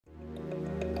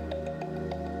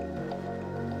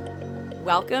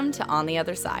Welcome to On the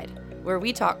Other Side, where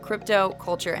we talk crypto,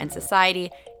 culture, and society,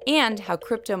 and how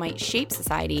crypto might shape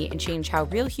society and change how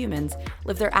real humans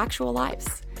live their actual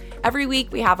lives. Every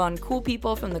week, we have on cool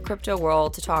people from the crypto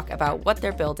world to talk about what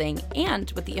they're building and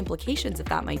what the implications of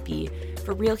that might be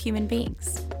for real human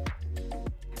beings.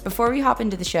 Before we hop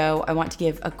into the show, I want to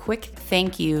give a quick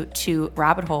thank you to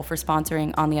Rabbit Hole for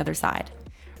sponsoring On the Other Side.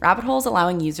 Rabbit Hole is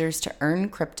allowing users to earn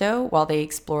crypto while they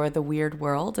explore the weird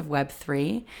world of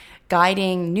Web3,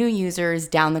 guiding new users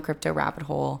down the crypto rabbit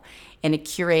hole in a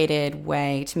curated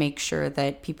way to make sure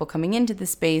that people coming into the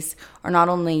space are not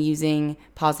only using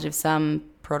positive sum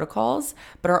protocols,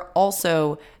 but are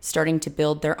also starting to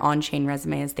build their on-chain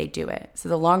resume as they do it. So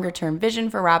the longer term vision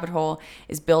for Rabbit Hole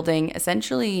is building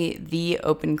essentially the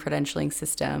open credentialing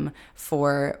system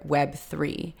for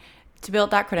Web3. To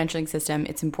build that credentialing system,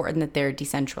 it's important that they're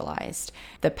decentralized.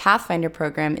 The Pathfinder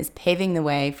program is paving the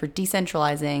way for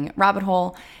decentralizing Rabbit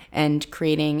Hole and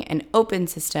creating an open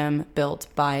system built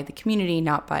by the community,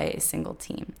 not by a single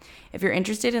team. If you're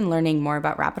interested in learning more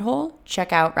about Rabbit Hole,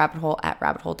 check out Rabbit Hole at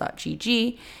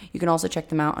rabbithole.gg. You can also check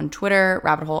them out on Twitter,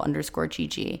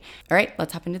 rabbithole_GG. All right,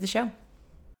 let's hop into the show.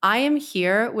 I am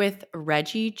here with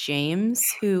Reggie James,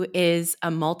 who is a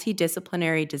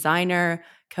multidisciplinary designer,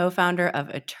 co-founder of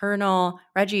Eternal.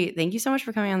 Reggie, thank you so much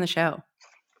for coming on the show.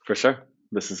 For sure.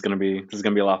 This is gonna be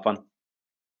a lot of fun.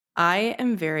 I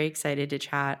am very excited to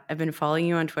chat. I've been following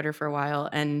you on Twitter for a while,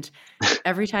 and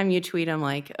every time you tweet, I'm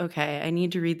like, okay, I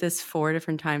need to read this 4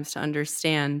 different times to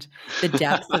understand the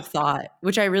depth of thought,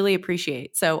 which I really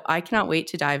appreciate. So I cannot wait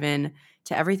to dive in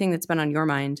to everything that's been on your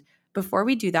mind. Before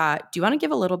we do that, do you want to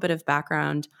give a little bit of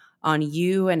background on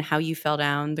you and how you fell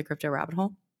down the crypto rabbit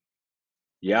hole?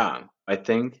 Yeah, I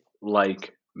think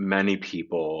like many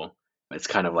people, it's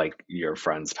kind of like your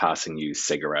friends passing you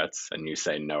cigarettes and you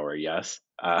say no or yes.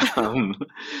 And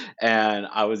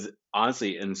I was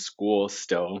honestly in school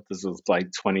still. This was like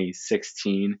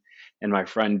 2016, and my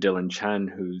friend Dylan Chen,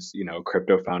 who's a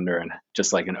crypto founder and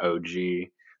just like an OG,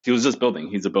 he was just building.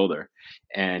 He's a builder,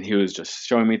 and he was just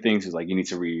showing me things. He's like, "You need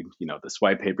to read, this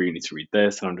white paper. You need to read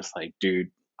this." And I'm just like,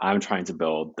 "Dude, I'm trying to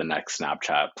build the next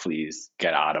Snapchat. Please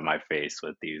get out of my face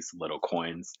with these little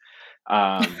coins."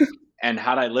 And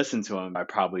had I listened to him, I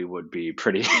probably would be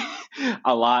pretty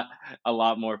a lot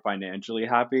more financially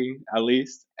happy, at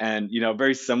least. And a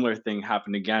very similar thing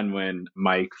happened again when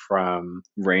Mike from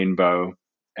Rainbow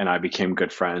and I became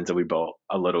good friends, and we built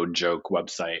a little joke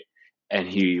website. And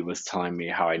he was telling me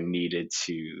how I needed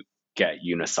to get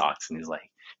Unisocks, and he's like,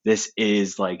 "This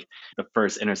is like the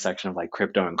first intersection of like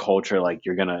crypto and culture. Like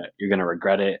you're gonna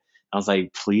regret it." I was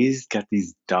like, "Please get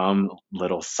these dumb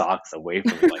little socks away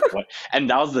from me." Like what? And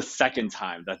that was the second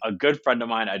time that a good friend of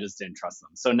mine, I just didn't trust them.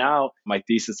 So now my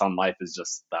thesis on life is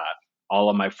just that all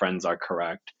of my friends are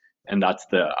correct, and that's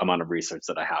the amount of research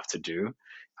that I have to do,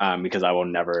 because I will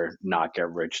never not get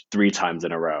rich 3 times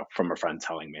in a row from a friend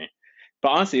telling me.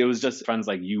 But honestly, it was just friends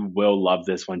like, "You will love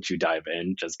this once you dive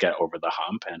in. Just get over the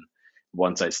hump." And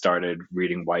once I started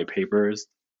reading white papers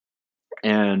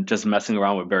and just messing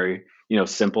around with very,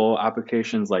 simple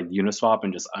applications like Uniswap,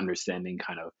 and just understanding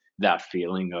kind of that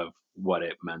feeling of what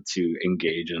it meant to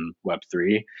engage in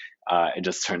Web3, it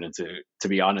just turned into, to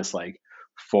be honest, like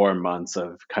 4 months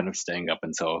of kind of staying up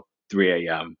until 3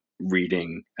 a.m.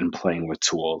 reading and playing with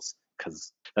tools,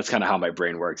 because that's kind of how my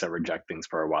brain works. I reject things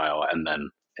for a while, and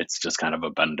then it's just kind of a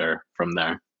bender from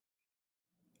there.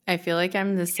 I feel like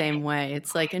I'm the same way.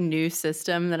 It's like a new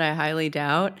system that I highly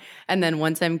doubt. And then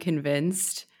once I'm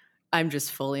convinced, I'm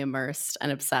just fully immersed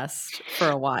and obsessed for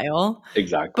a while.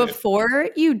 Exactly. Before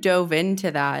you dove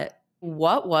into that,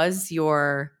 what was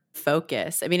your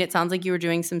focus? I mean, it sounds like you were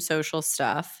doing some social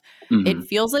stuff. It Mhm.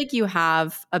 feels like you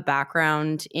have a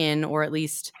background in, or at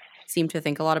least seem to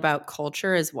think a lot about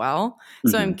culture as well.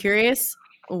 So I'm Mhm. curious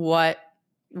what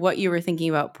you were thinking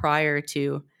about prior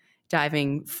to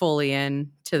diving fully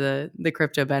in to the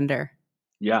crypto bender.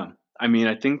 Yeah. I mean,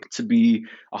 I think, to be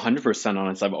 100%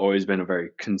 honest, I've always been a very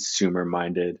consumer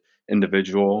minded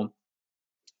individual.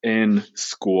 In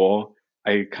school,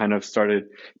 I kind of started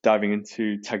diving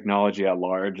into technology at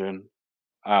large. And,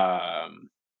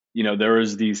 there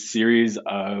was these series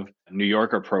of New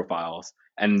Yorker profiles,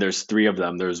 and there's 3 of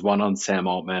them. There's one on Sam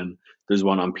Altman, there's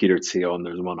one on Peter Thiel, and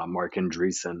there's one on Mark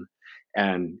Andreessen.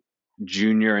 And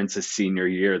junior into senior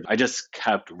year, I just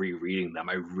kept rereading them.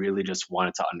 I really just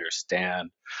wanted to understand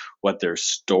what their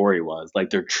story was, like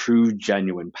their true,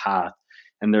 genuine path.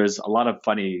 And there's a lot of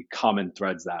funny common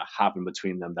threads that happen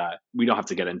between them that we don't have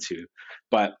to get into.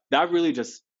 But that really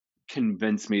just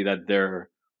convinced me that there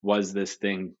was this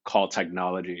thing called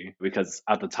technology, because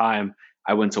at the time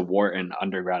I went to Wharton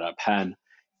undergrad at Penn,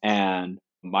 and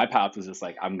My path was just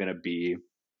like, I'm going to be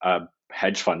a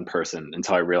hedge fund person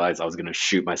until I realized I was going to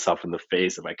shoot myself in the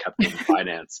face if I kept doing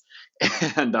finance.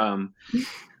 And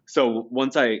so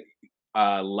once I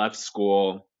left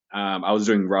school, I was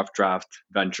doing rough draft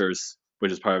ventures,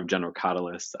 which is part of General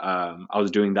Catalyst. I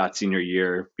was doing that senior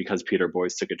year because Peter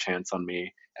Boyce took a chance on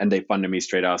me, and they funded me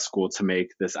straight out of school to make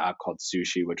this app called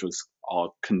Sushi, which was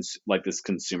all like this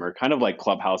consumer, kind of like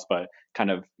Clubhouse, but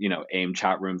kind of AIM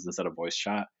chat rooms instead of voice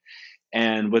chat.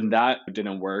 And when that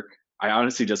didn't work, I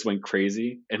honestly just went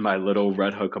crazy in my little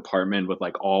Red Hook apartment with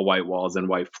like all white walls and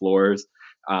white floors.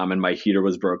 And my heater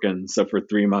was broken. So for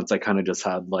 3 months, I kind of just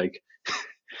had like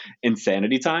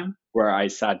insanity time where I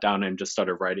sat down and just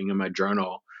started writing in my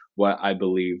journal what I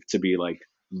believe to be like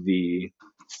the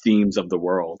themes of the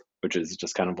world, which is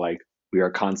just kind of like we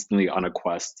are constantly on a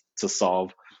quest to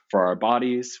solve for our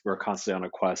bodies. We're constantly on a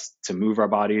quest to move our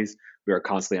bodies. We are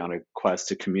constantly on a quest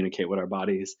to communicate with our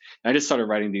bodies. And I just started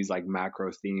writing these like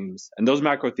macro themes. And those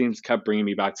macro themes kept bringing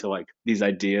me back to like these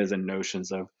ideas and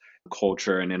notions of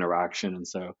culture and interaction. And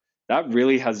so that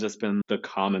really has just been the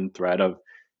common thread of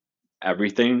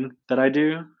everything that I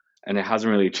do. And it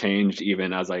hasn't really changed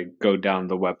even as I go down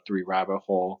the Web3 rabbit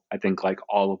hole. I think like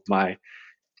all of my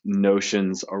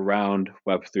notions around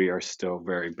Web3 are still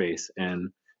very based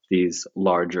in these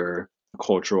larger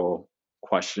cultural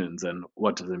questions and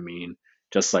what does it mean?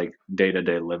 Just like day to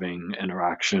day living,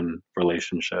 interaction,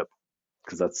 relationship,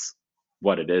 because that's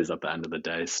what it is at the end of the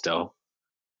day still.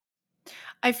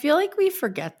 I feel like we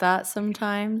forget that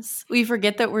sometimes. We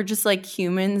forget that we're just like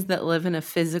humans that live in a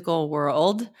physical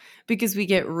world because we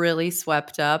get really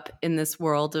swept up in this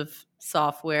world of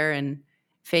software and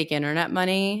fake internet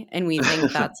money and we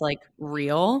think that's like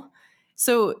real.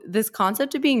 So this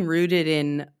concept of being rooted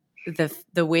in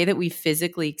the way that we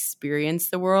physically experience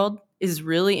the world is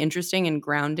really interesting and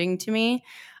grounding to me.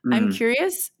 I'm Mm.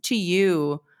 curious to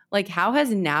you, like how has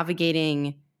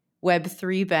navigating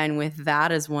Web3 been with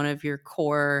that as one of your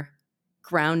core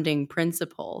grounding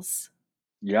principles?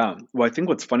 Yeah. Well, I think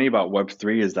what's funny about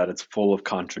Web3 is that it's full of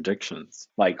contradictions.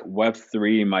 Like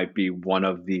Web3 might be one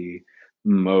of the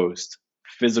most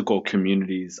physical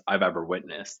communities I've ever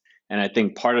witnessed. And I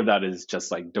think part of that is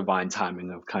just like divine timing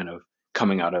of kind of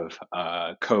coming out of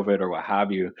COVID or what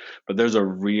have you. But there's a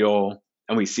real,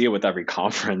 and we see it with every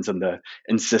conference and the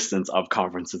insistence of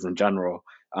conferences in general.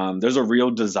 There's a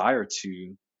real desire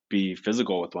to be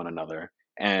physical with one another.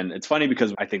 And it's funny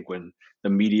because I think when the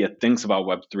media thinks about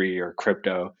Web3 or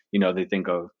crypto, they think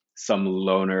of some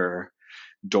loner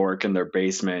dork in their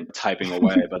basement typing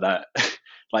away, but that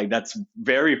like that's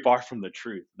very far from the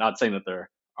truth. Not saying that there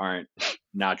aren't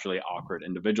naturally awkward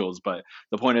individuals, but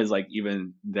the point is like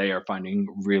even they are finding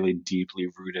really deeply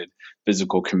rooted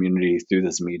physical community through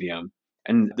this medium.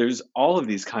 And there's all of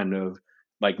these kind of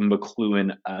like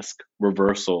McLuhan-esque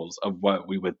reversals of what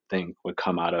we would think would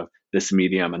come out of this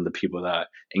medium and the people that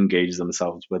engage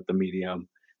themselves with the medium.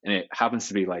 And it happens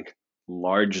to be like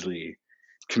largely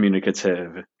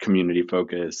communicative, community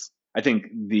focused. I think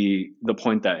the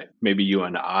point that maybe you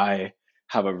and I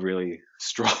have a really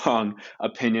strong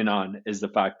opinion on is the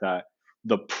fact that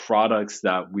the products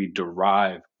that we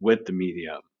derive with the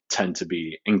medium tend to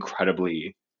be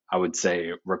incredibly, I would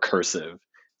say, recursive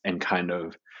and kind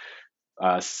of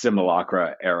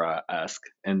simulacra era esque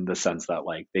in the sense that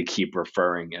like they keep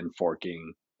referring and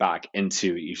forking back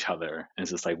into each other. And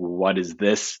it's just like, what is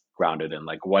this grounded in?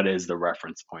 Like, what is the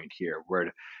reference point here?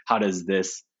 How does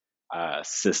this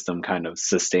system kind of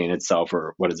sustain itself,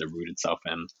 or what does it root itself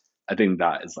in? I think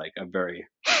that is like a very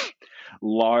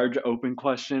large open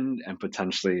question and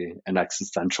potentially an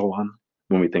existential one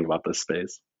when we think about this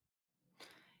space.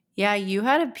 Yeah, you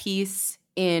had a piece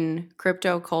in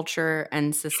Crypto Culture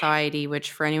and Society,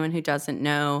 which for anyone who doesn't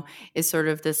know is sort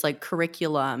of this like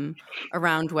curriculum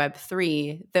around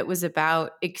Web3 that was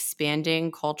about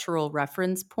expanding cultural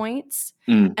reference points.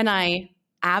 Mm. And I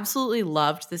absolutely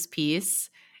loved this piece.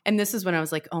 And this is when I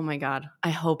was like, oh my God, I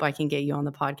hope I can get you on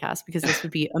the podcast because this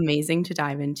would be amazing to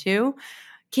dive into.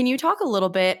 Can you talk a little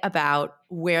bit about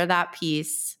where that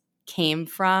piece came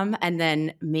from and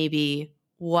then maybe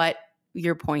what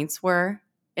your points were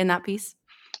in that piece?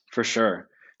 For sure.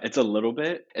 It's a little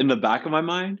bit in the back of my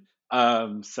mind.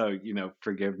 So,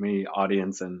 forgive me,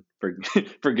 audience, and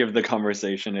forgive the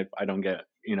conversation if I don't get,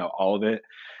 all of it.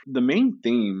 The main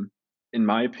theme, in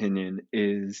my opinion,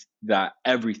 is that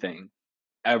everything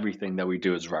that we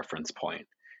do is reference point.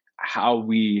 How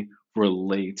we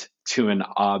relate to an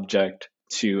object,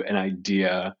 to an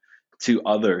idea, to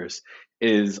others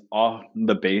is on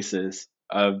the basis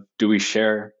of do we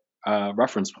share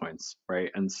reference points,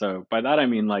 right? And so by that I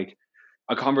mean like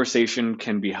a conversation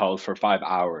can be held for 5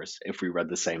 hours if we read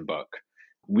the same book.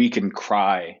 we can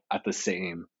cry at the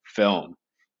same film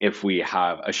if we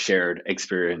have a shared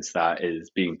experience that is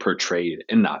being portrayed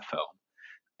in that film.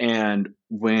 And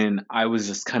when I was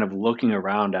just kind of looking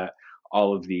around at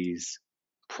all of these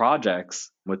projects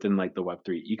within like the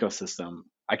Web3 ecosystem,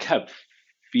 I kept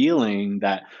feeling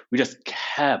that we just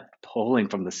kept pulling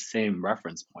from the same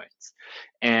reference points.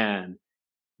 And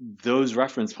those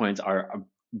reference points are a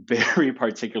very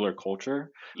particular culture.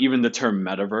 Even the term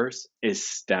metaverse is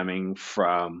stemming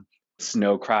from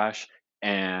Snow Crash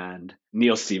and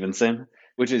Neil Stevenson,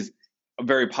 which is a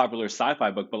very popular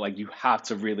sci-fi book, but like you have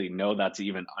to really know that to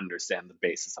even understand the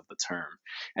basis of the term.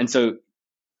 And so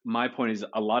my point is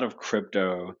a lot of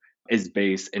crypto is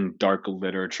based in dark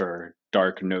literature,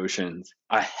 dark notions,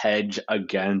 a hedge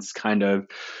against kind of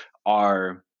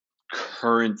our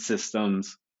current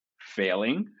systems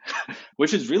failing,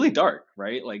 which is really dark,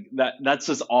 right? Like that's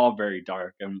just all very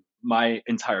dark. And my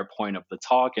entire point of the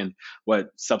talk and what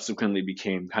subsequently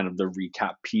became kind of the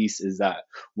recap piece is that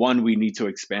one, we need to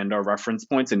expand our reference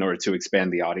points in order to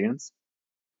expand the audience.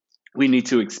 We need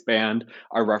to expand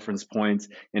our reference points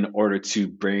in order to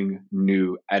bring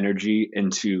new energy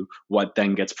into what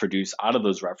then gets produced out of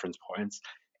those reference points.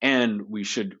 And we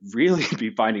should really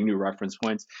be finding new reference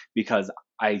points because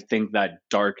I think that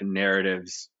dark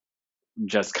narratives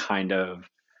just kind of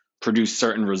produce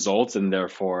certain results and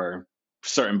therefore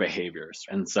certain behaviors.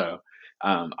 And so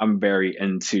I'm very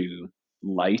into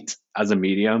light as a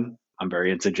medium. I'm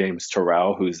very into James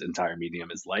Turrell, whose entire medium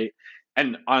is light.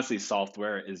 And honestly,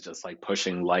 software is just like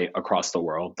pushing light across the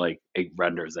world, like it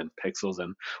renders in pixels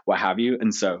and what have you.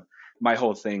 And so my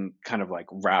whole thing kind of like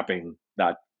wrapping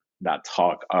that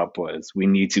talk up was we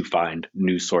need to find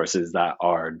new sources that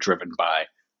are driven by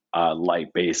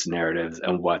light-based narratives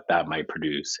and what that might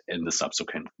produce in the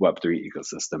subsequent Web3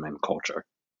 ecosystem and culture.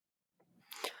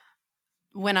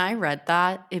 When I read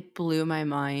that, it blew my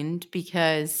mind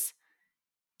because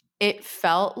it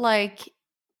felt like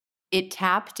it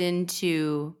tapped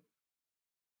into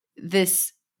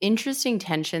this interesting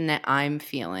tension that I'm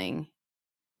feeling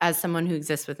as someone who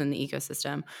exists within the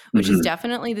ecosystem, which is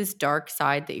definitely this dark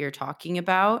side that you're talking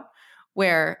about,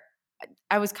 where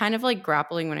I was kind of like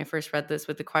grappling when I first read this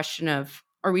with the question of,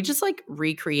 are we just like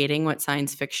recreating what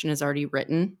science fiction has already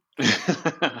written?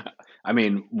 I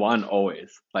mean, one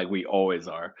always, like we always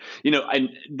are. And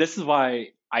this is why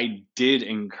I did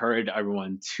encourage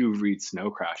everyone to read Snow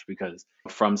Crash, because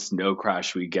from Snow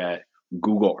Crash we get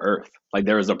Google Earth. Like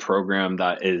there is a program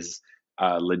that is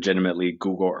legitimately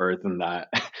Google Earth in that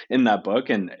in that book,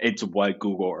 and it's what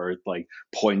Google Earth like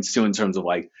points to in terms of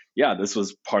like, yeah, this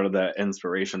was part of the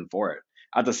inspiration for it.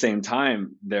 At the same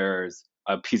time, there's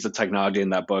a piece of technology in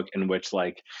that book in which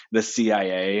like the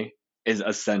CIA is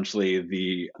essentially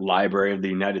the library of the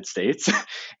United States.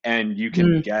 And you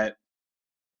can get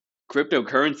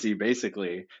cryptocurrency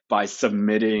basically by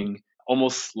submitting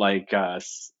almost like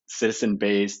citizen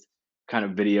based kind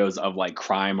of videos of like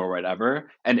crime or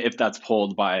whatever. And if that's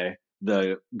pulled by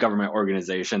the government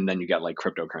organization, then you get like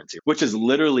cryptocurrency, which is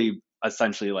literally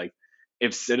essentially like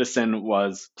if Citizen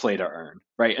was play to earn,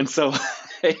 right? And so,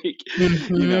 like,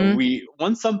 we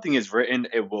once something is written,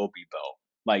 it will be built.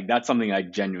 Like that's something I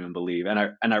genuinely believe. And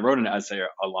I wrote an essay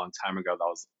a long time ago that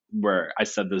was where I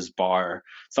said this bar,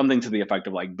 something to the effect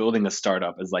of like building a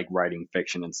startup is like writing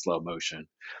fiction in slow motion.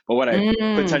 But what I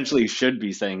potentially should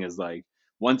be saying is like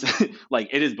once like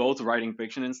it is both writing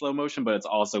fiction in slow motion, but it's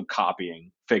also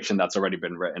copying fiction that's already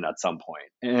been written at some point.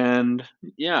 And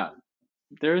yeah,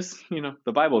 there's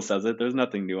the Bible says it, there's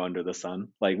nothing new under the sun.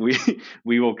 Like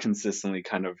we will consistently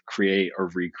kind of create or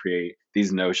recreate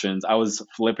these notions. I was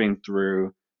flipping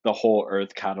through the whole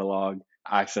Earth catalog,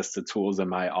 access to tools in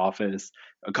my office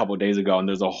a couple of days ago, and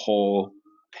there's a whole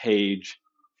page,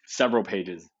 several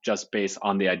pages just based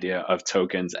on the idea of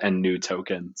tokens and new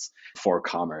tokens for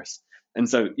commerce. And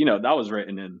so that was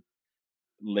written in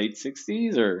late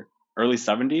 60s or early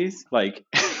 70s. Like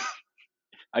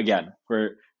again,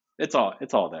 it's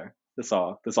all there. This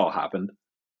all happened.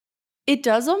 It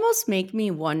does almost make me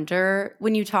wonder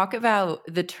when you talk about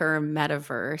the term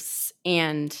metaverse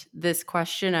and this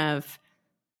question of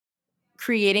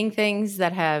creating things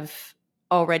that have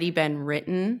already been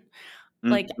written.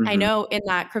 Like I know in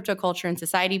that crypto culture and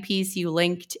society piece, you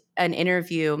linked an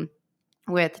interview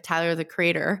with Tyler, the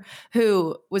creator,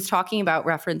 who was talking about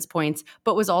reference points,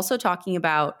 but was also talking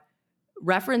about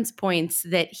reference points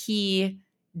that he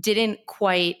didn't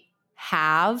quite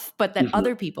have, but that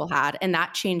other people had. And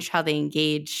that changed how they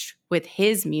engaged with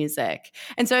his music.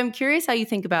 And so I'm curious how you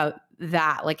think about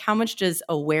that. Like, how much does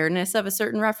awareness of a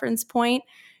certain reference point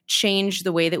change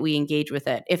the way that we engage with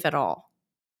it, if at all?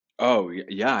 Oh,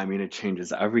 yeah. I mean, it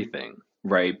changes everything.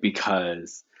 right?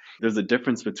 Because there's a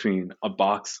difference between a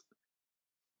box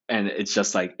and it's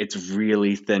just like it's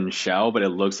really thin shell, but it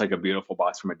looks like a beautiful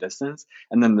box from a distance.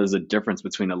 And then there's a difference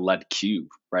between a lead cube,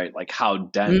 right? Like how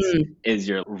dense Mm. is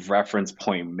your reference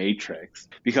point matrix?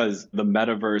 Because the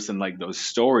metaverse and like those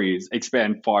stories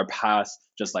expand far past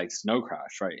just like Snow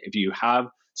Crash, right? If you have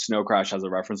Snow Crash as a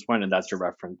reference point and that's your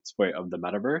reference point of the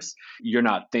metaverse, you're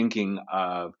not thinking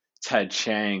of Ted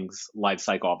Chiang's life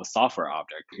cycle of a software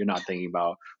object. You're not thinking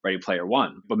about Ready Player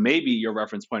One. But maybe your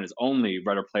reference point is only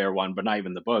Ready Player One, but not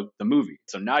even the book, the movie.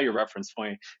 So now your reference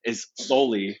point is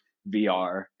solely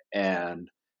VR and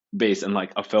based in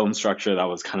like a film structure that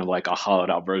was kind of like a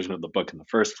hollowed out version of the book in the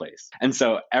first place. And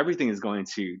so everything is going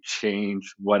to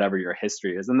change whatever your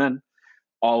history is. And then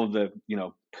all of the,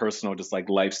 personal, just like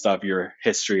life stuff, your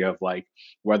history of like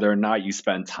whether or not you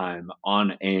spend time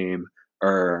on AIM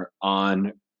or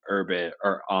on Urbit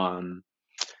or on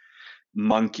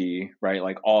Monkey, right?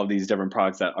 Like all of these different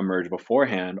products that emerged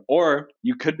beforehand. Or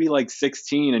you could be like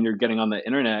 16 and you're getting on the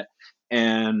internet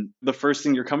and the first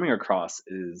thing you're coming across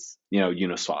is,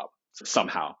 Uniswap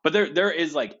somehow. But there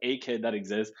is like a kid that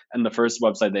exists and the first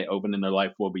website they open in their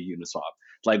life will be Uniswap.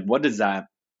 Like what does that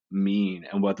mean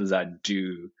and what does that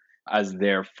do as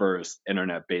their first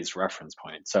internet-based reference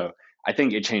point? So I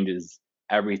think it changes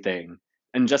everything.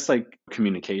 And just like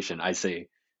communication, I say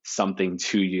something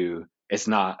to you. It's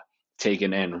not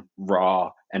taken in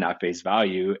raw and at face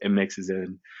value. It mixes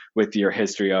in with your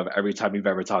history of every time you've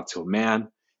ever talked to a man,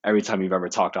 every time you've ever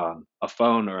talked on a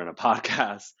phone or in a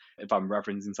podcast. If I'm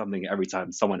referencing something, every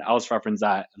time someone else referenced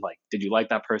that, and like, did you like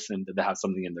that person? Did they have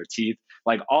something in their teeth?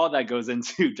 Like all that goes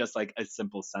into just like a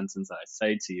simple sentence that I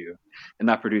say to you. And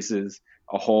that produces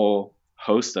a whole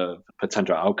host of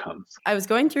potential outcomes. I was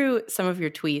going through some of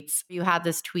your tweets. You had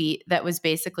this tweet that was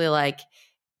basically like,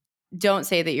 don't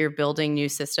say that you're building new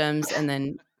systems and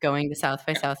then going to South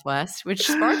by Southwest, which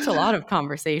sparked a lot of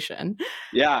conversation.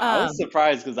 Yeah, I was Um,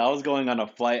 surprised because I was going on a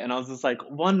flight and I was just like,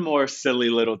 one more silly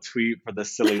little tweet for the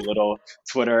silly little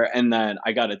Twitter. And then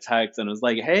I got a text and it was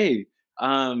like, hey, a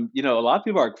lot of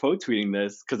people are quote tweeting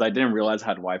this because I didn't realize I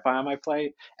had Wi Fi on my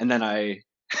flight. And then I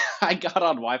I got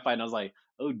on Wi Fi and I was like,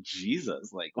 oh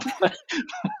Jesus, like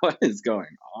what is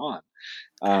going on?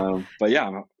 But yeah,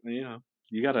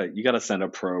 you gotta send a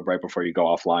probe right before you go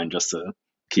offline just to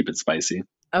keep it spicy.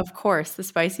 of course, the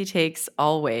spicy takes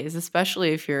always,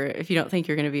 especially if you don't think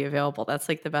you're going to be available. That's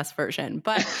like the best version.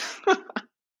 But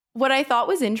what I thought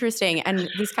was interesting, and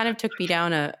this kind of took me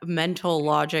down a mental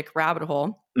logic rabbit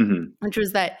hole, Hmm. which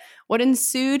was that what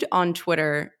ensued on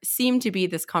Twitter seemed to be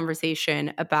this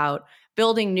conversation about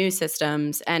building new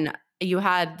systems. And you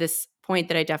had this point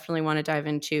that I definitely want to dive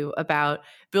into about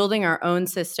building our own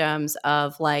systems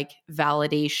of like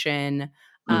validation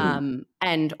Hmm.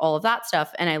 and all of that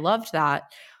stuff. And I loved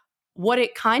that. What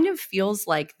it kind of feels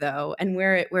like though, and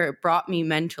where it brought me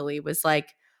mentally was like,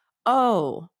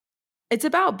 oh, it's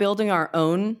about building our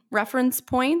own reference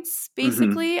points, Hmm.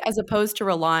 basically, as opposed to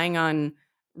relying on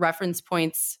reference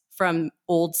points from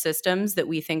old systems that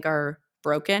we think are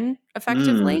broken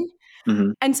effectively. Mm.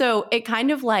 Hmm. And so it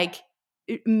kind of like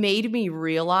it made me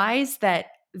realize that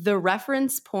the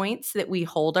reference points that we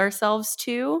hold ourselves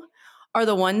to are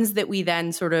the ones that we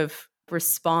then sort of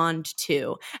respond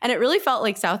to. And it really felt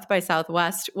like South by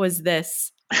Southwest was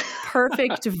this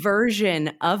perfect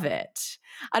version of it.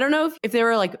 I don't know if there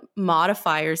were like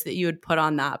modifiers that you would put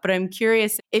on that, but I'm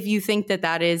curious if you think that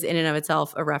that is in and of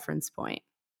itself a reference point.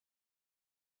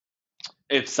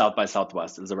 If South by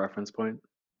Southwest is a reference point.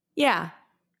 Yeah.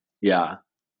 Yeah,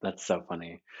 that's so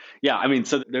funny. Yeah, I mean,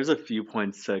 so there's a few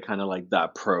points to kind of like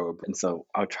that probe. And so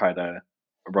I'll try to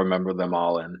remember them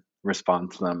all and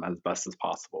respond to them as best as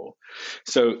possible.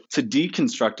 So to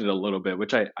deconstruct it a little bit,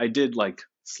 which I did like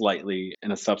slightly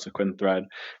in a subsequent thread,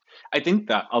 I think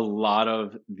that a lot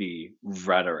of the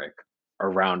rhetoric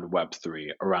around Web3,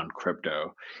 around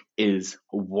crypto, is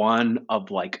one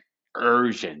of like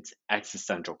urgent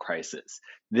existential crisis.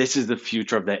 This is the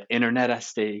future of the internet at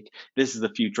stake. This is the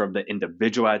future of the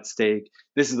individual at stake.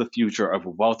 This is the future of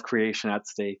wealth creation at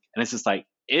stake. And it's just like,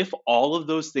 if all of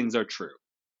those things are true,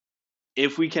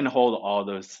 if we can hold all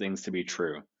those things to be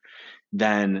true,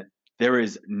 then there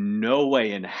is no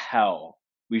way in hell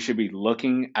we should be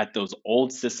looking at those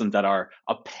old systems that are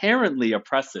apparently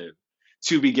oppressive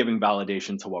to be giving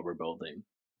validation to what we're building,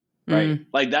 right? Mm.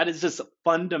 Like that is just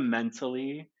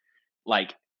fundamentally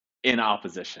like in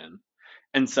opposition.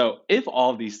 And so if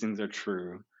all these things are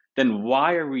true, then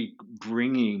why are we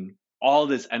bringing all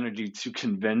this energy to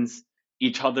convince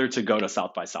each other to go to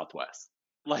South by Southwest?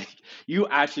 Like you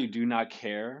actually do not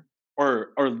care or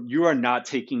you are not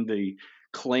taking the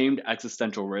claimed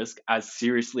existential risk as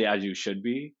seriously as you should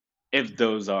be if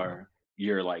those are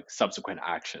your like subsequent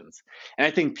actions. And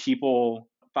I think people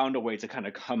found a way to kind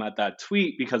of come at that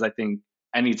tweet because I think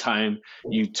anytime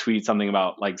you tweet something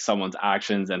about like someone's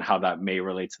actions and how that may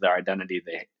relate to their identity,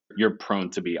 you're prone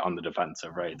to be on the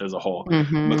defensive, right? There's a whole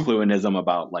Mm-hmm. McLuhanism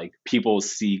about like people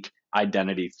seek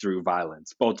identity through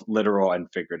violence, both literal and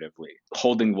figuratively,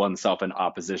 holding oneself in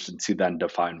opposition to then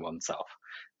define oneself.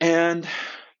 And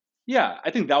yeah,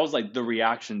 I think that was like the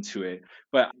reaction to it.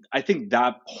 But I think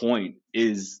that point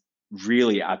is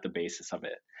really at the basis of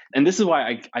it. And this is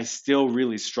why I still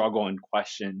really struggle and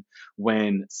question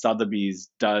when Sotheby's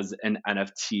does an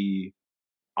NFT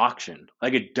auction.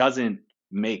 Like it doesn't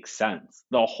make sense.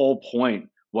 The whole point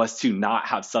was to not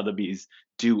have Sotheby's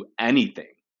do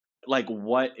anything. Like,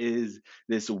 what is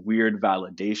this weird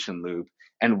validation loop?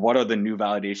 And what are the new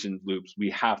validation loops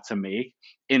we have to make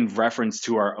in reference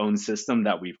to our own system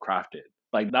that we've crafted?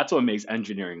 Like, that's what makes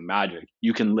engineering magic.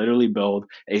 You can literally build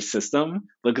a system,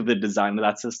 look at the design of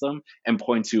that system, and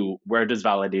point to where does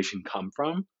validation come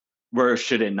from? Where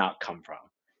should it not come from?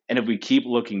 And if we keep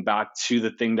looking back to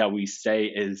the thing that we say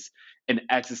is an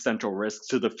existential risk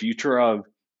to the future of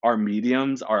our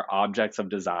mediums, our objects of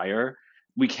desire,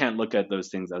 we can't look at those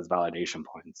things as validation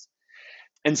points.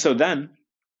 And so then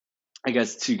I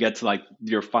guess to get to like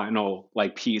your final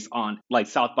like piece on like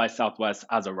South by Southwest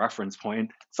as a reference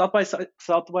point, South by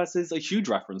Southwest is a huge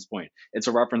reference point. It's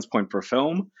a reference point for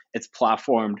film. It's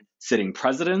platformed sitting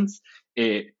presidents.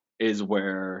 It is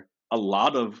where a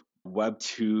lot of Web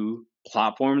 2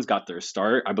 platforms got their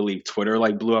start. I believe Twitter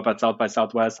like blew up at South by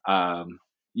Southwest. I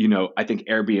think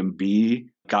Airbnb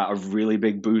got a really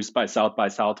big boost by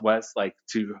Southwest, like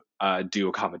to do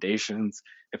accommodations.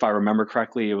 If I remember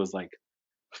correctly, it was like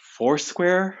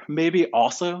Foursquare maybe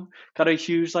also got a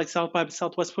huge like South by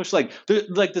Southwest push. Like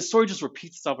the story just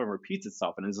repeats itself and repeats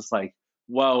itself, and it's just like,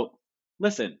 well,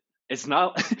 listen, it's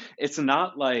not it's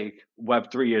not like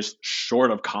Web3 is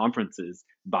short of conferences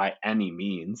by any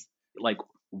means. Like,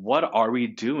 what are we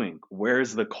doing?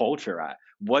 Where's the culture at?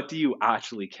 What do you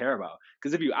actually care about?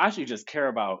 Because if you actually just care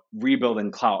about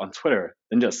rebuilding clout on Twitter,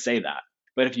 then just say that.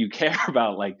 But if you care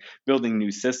about like building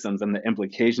new systems and the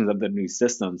implications of the new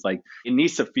systems, like it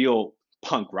needs to feel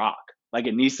punk rock. Like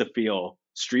it needs to feel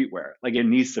streetwear. Like it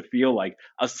needs to feel like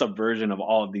a subversion of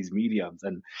all of these mediums.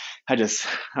 And I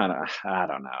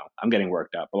don't know. I'm getting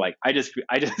worked up, but like I just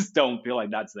don't feel like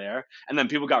that's there. And then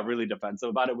people got really defensive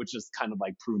about it, which just kind of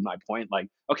like proved my point. Like,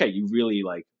 okay, you really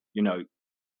like,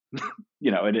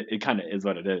 it kind of is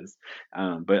what it is.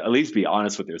 But at least be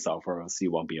honest with yourself, or else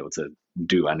you won't be able to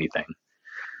do anything.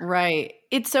 Right.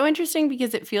 It's so interesting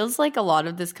because it feels like a lot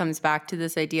of this comes back to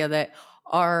this idea that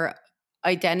our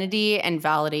identity and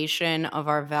validation of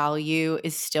our value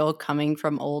is still coming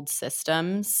from old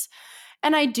systems.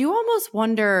 And I do almost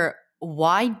wonder,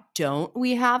 why don't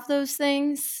we have those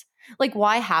things? Like,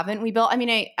 why haven't we built? I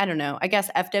mean, I don't know. I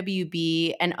guess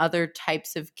FWB and other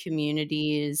types of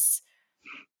communities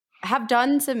have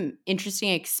done some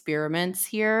interesting experiments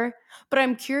here, but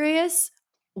I'm curious,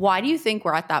 why do you think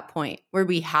we're at that point where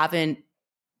we haven't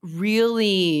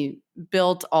really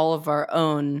built all of our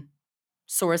own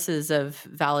sources of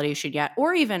validation yet?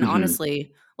 Or even Mhm.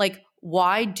 honestly, like,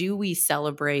 why do we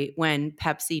celebrate when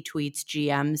Pepsi tweets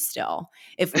GM still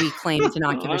if we claim to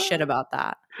not give a shit about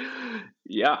that?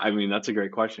 Yeah, I mean, that's a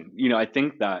great question. I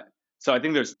think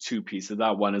there's two pieces of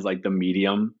that. One is like the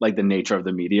medium, like the nature of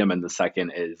the medium, and the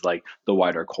second is like the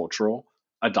wider cultural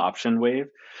adoption wave.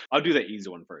 I'll do the easy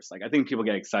one first. Like I think people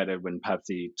get excited when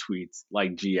Pepsi tweets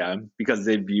like GM because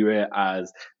they view it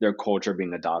as their culture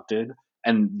being adopted,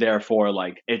 and therefore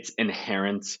like it's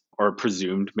inherent or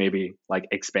presumed maybe like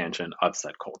expansion of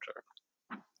said culture.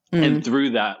 And Mm. through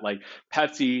that, like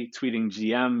Pepsi tweeting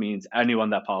GM means anyone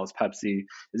that follows Pepsi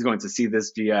is going to see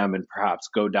this GM and perhaps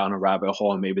go down a rabbit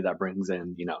hole. And maybe that brings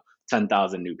in,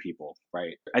 10,000 new people,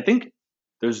 right? I think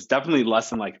there's definitely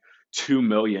less than like 2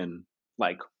 million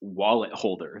like wallet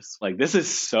holders. Like this is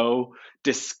so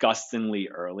disgustingly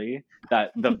early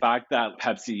that the fact that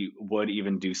Pepsi would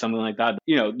even do something like that,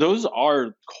 those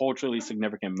are culturally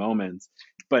significant moments.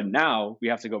 But now we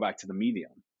have to go back to the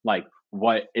medium. Like,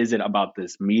 what is it about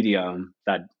this medium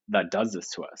that does this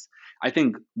to us? I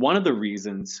think one of the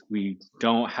reasons we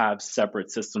don't have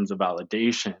separate systems of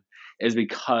validation is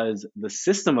because the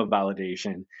system of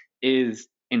validation is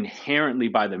inherently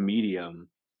by the medium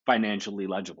financially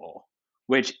legible,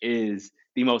 which is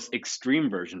the most extreme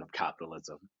version of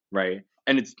capitalism, right?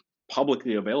 And it's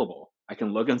publicly available. I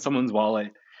can look in someone's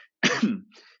wallet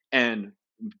and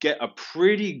get a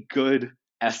pretty good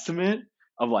estimate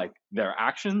of like their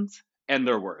actions and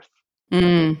their worth.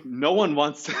 Mm. No one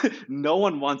wants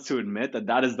to admit that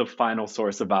that is the final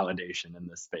source of validation in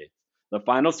this space. The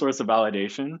final source of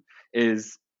validation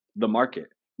is the market.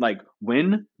 Like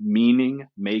when meaning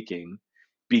making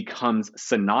becomes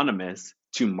synonymous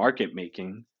to market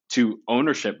making, to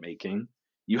ownership making,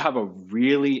 you have a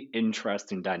really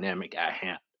interesting dynamic at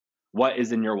hand. What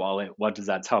is in your wallet? What does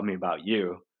that tell me about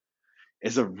you?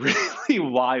 Is a really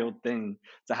wild thing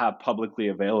to have publicly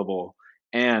available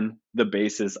and the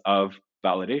basis of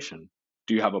validation.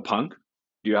 Do you have a punk?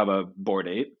 Do you have a Bored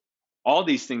Ape? All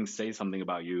these things say something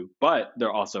about you, but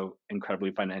they're also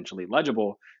incredibly financially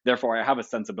legible. Therefore, I have a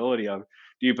sensibility of,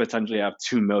 do you potentially have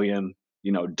 2 million,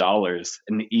 dollars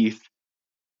in ETH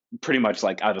pretty much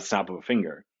like at a snap of a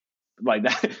finger? Like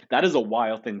that is a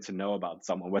wild thing to know about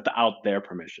someone without their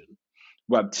permission.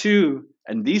 Web 2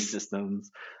 and these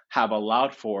systems have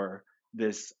allowed for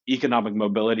this economic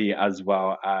mobility as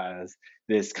well as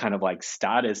this kind of like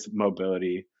status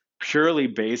mobility purely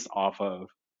based off of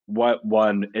what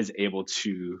one is able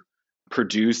to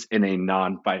produce in a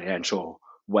non-financial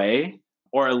way,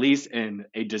 or at least in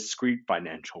a discrete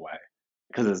financial way,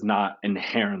 because it's not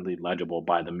inherently legible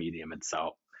by the medium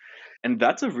itself. And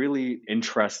that's a really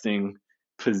interesting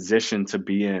position to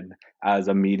be in as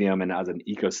a medium and as an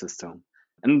ecosystem.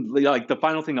 And like the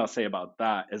final thing I'll say about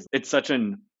that is it's such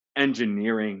an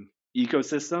engineering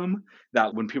ecosystem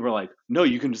that when people are like, no,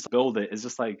 you can just build it, it's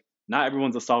just like, not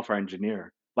everyone's a software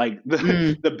engineer. Like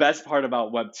Mm. the best part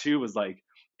about Web 2 was like,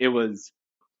 it was,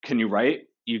 can you write?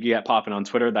 You get popping on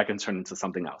Twitter, that can turn into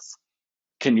something else.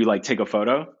 Can you like take a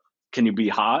photo? Can you be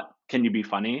hot? Can you be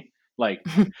funny? Like,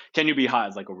 can you be hot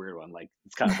is like a weird one. Like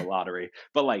it's kind of a lottery.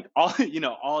 But like all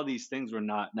all these things were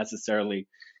not necessarily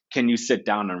can you sit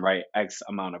down and write X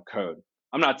amount of code.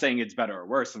 I'm not saying it's better or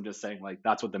worse. I'm just saying like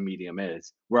that's what the medium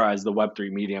is. Whereas the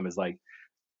Web3 medium is like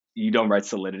you don't write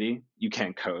Solidity, you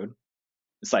can't code.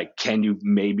 It's like, can you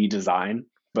maybe design?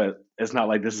 But it's not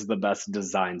like this is the best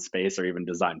design space or even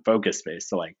design focused space.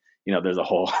 So like, there's a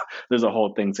whole there's a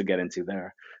whole thing to get into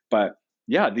there. But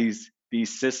yeah, these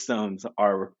systems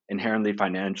are inherently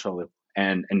financial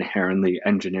and inherently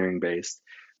engineering based.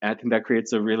 And I think that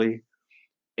creates a really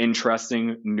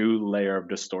interesting new layer of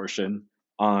distortion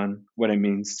on what it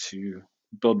means to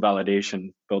build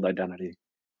validation, build identity.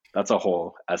 That's a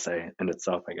whole essay in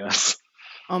itself, I guess.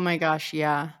 Oh my gosh,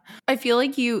 yeah. I feel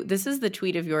like this is the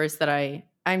tweet of yours that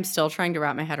I'm still trying to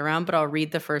wrap my head around, but I'll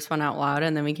read the first one out loud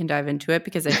and then we can dive into it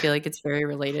because I feel like it's very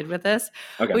related with this,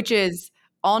 Okay. which is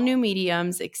all new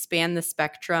mediums expand the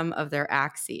spectrum of their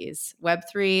axes.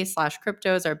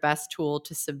 Web3/crypto is our best tool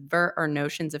to subvert our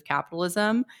notions of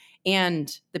capitalism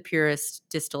and the purest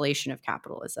distillation of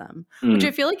capitalism, which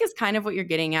I feel like is kind of what you're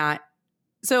getting at.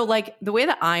 So, like, the way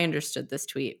that I understood this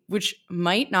tweet, which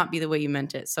might not be the way you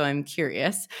meant it, so I'm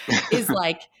curious, is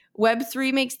like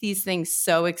Web3 makes these things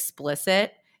so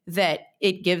explicit that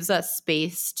it gives us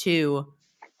space to,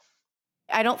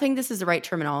 I don't think this is the right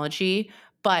terminology,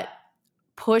 but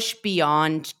push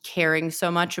beyond caring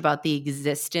so much about the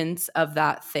existence of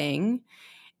that thing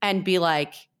and be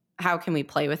like, how can we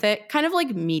play with it? Kind of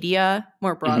like media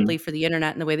more broadly for the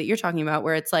internet in the way that you're talking about,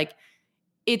 where it's like,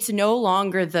 it's no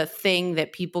longer the thing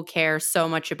that people care so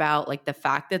much about, like the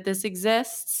fact that this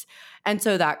exists. And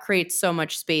so that creates so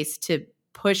much space to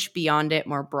push beyond it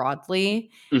more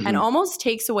broadly and almost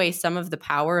takes away some of the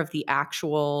power of the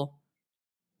actual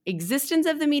existence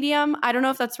of the medium. I don't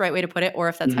know if that's the right way to put it or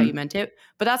if that's how you meant it,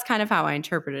 but that's kind of how I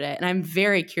interpreted it. And I'm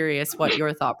very curious what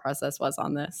your thought process was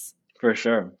on this. For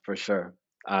sure, for sure.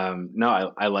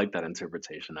 No, I like that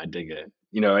interpretation. I dig it.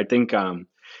 I think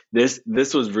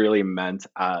this was really meant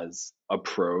as a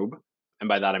probe, and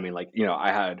by that I mean like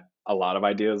I had a lot of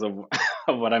ideas of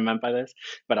of what I meant by this,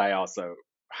 but I also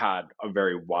had a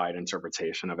very wide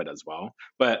interpretation of it as well.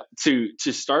 But to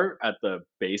start at the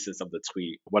basis of the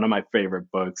tweet, one of my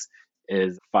favorite books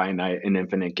is Finite and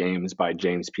Infinite Games by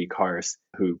James P. Carse,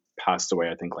 who passed away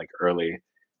I think like early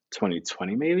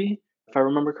 2020 maybe, if I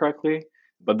remember correctly.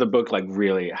 But the book like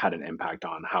really had an impact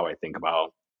on how I think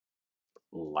about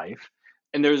life.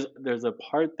 And there's a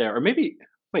part there, or maybe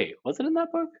wait, was it in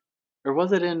that book? Or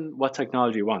was it in What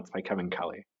Technology Wants by Kevin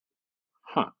Kelly?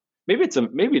 Huh. Maybe it's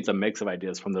a mix of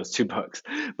ideas from those two books.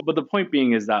 But the point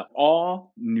being is that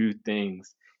all new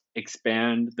things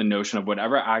expand the notion of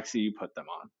whatever axis you put them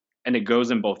on. And it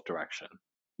goes in both directions.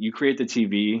 You create the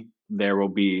TV, there will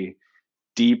be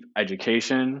deep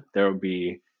education, there will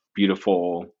be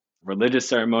beautiful religious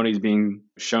ceremonies being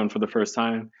shown for the first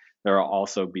time. There will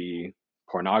also be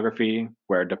pornography,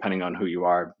 where depending on who you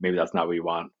are, maybe that's not what you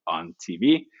want on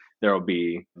TV. There will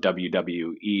be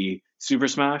WWE Super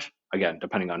Smash. again,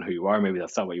 depending on who you are, maybe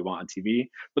that's not what you want on TV.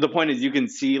 But the point is, you can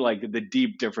see like the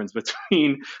deep difference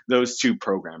between those two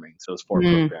programmings, those four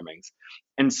Mm. programmings.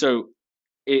 And so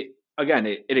it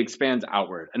expands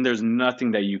outward, and there's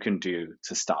nothing that you can do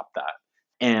to stop that.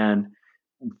 And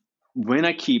when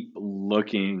I keep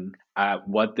looking at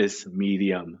what this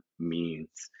medium means,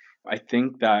 I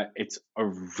think that it's a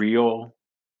real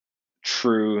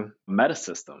true meta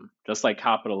system, just like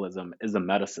capitalism is a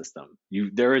meta system.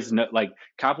 There is no, like,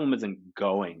 capitalism isn't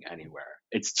going anywhere.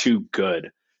 It's too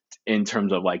good in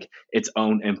terms of like its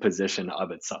own imposition of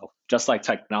itself. Just like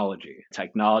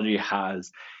technology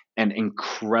has an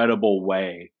incredible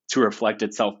way to reflect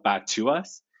itself back to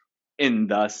us, and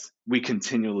thus we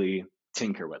continually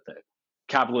tinker with it.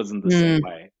 Capitalism the same Mm.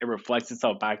 way. It reflects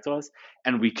itself back to us,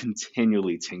 and we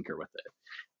continually tinker with it.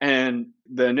 And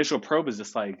the initial probe is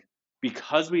just like,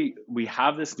 because we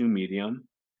have this new medium,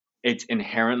 it's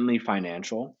inherently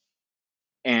financial,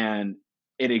 and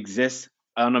it exists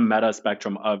on a meta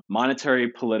spectrum of monetary,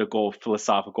 political,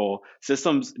 philosophical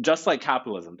systems, just like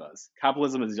capitalism does.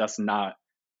 Capitalism is just not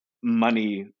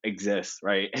money exists,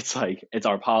 right? It's like, it's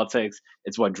our politics,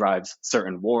 it's what drives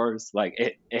certain wars. Like,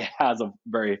 it has a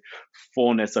very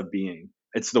fullness of being.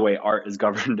 It's the way art is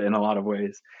governed in a lot of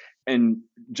ways. And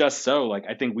just so, like,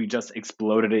 I think we just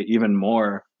exploded it even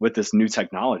more with this new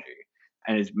technology.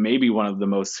 And it's maybe one of the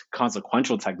most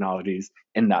consequential technologies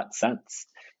in that sense.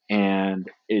 And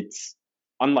it's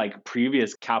unlike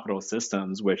previous capital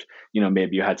systems, which,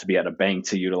 maybe you had to be at a bank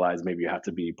to utilize, maybe you had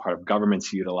to be part of government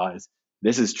to utilize.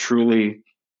 This is truly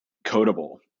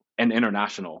codable and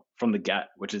international from the get,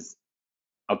 which is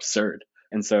absurd.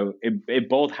 And so it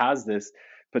both has this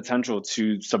potential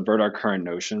to subvert our current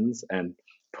notions and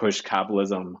push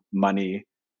capitalism, money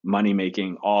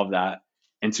making, all of that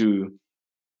into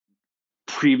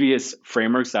previous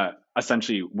frameworks that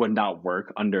essentially would not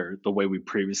work under the way we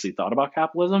previously thought about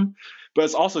capitalism. But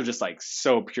it's also just like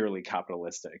so purely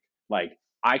capitalistic. Like,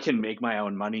 I can make my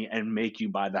own money and make you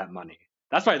buy that money.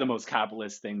 That's probably the most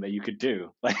capitalist thing that you could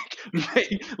do. Like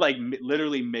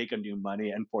literally make a new money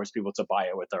and force people to buy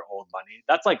it with their old money.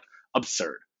 That's like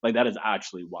absurd. Like, that is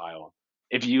actually wild.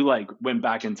 If you like went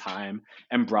back in time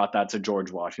and brought that to George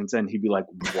Washington, he'd be like,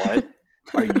 what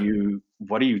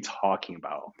are you talking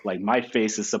about? Like, my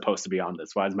face is supposed to be on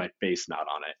this. Why is my face not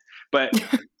on it?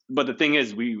 But the thing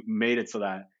is, we made it so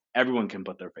that everyone can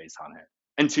put their face on it.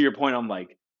 And to your point on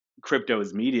like crypto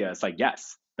is media, it's like,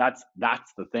 yes, that's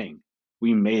the thing.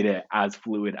 We made it as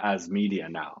fluid as media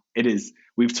now. It is,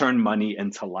 we've turned money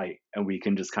into light, and we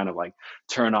can just kind of like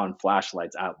turn on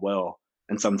flashlights at will.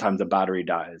 And sometimes the battery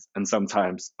dies. And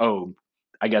sometimes, oh,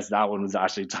 I guess that one was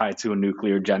actually tied to a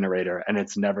nuclear generator and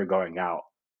it's never going out.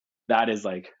 That is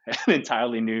like an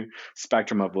entirely new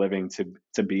spectrum of living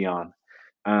to be on.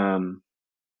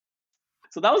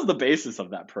 So that was the basis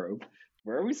of that probe.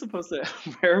 Where are we supposed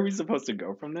to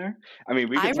go from there? I mean,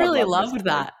 we I could talk really about this loved like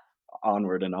that.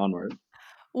 onward and onward.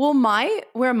 Well,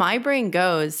 where my brain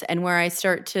goes and where I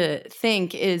start to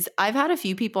think is, I've had a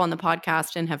few people on the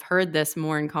podcast and have heard this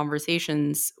more in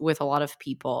conversations with a lot of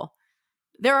people.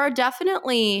 There are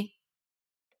definitely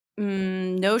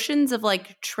notions of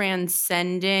like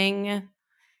transcending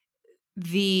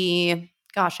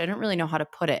gosh, I don't really know how to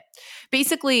put it.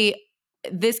 Basically,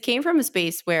 this came from a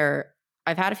space where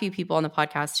I've had a few people on the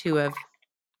podcast who have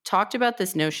talked about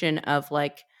this notion of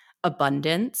like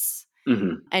abundance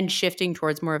and shifting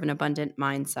towards more of an abundant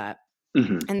mindset.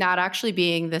 And that actually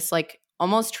being this like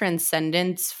almost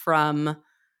transcendence from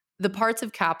the parts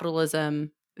of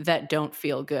capitalism that don't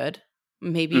feel good,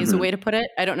 maybe is a way to put it.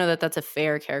 I don't know that that's a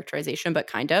fair characterization, but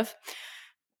kind of.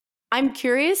 I'm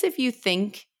curious if you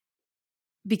think,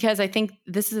 because I think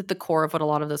this is at the core of what a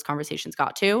lot of those conversations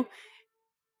got to.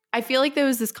 I feel like there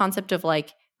was this concept of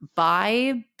like,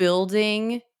 by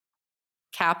building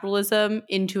capitalism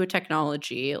into a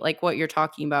technology, like what you're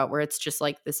talking about, where it's just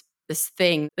like this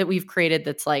thing that we've created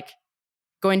that's like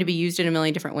going to be used in a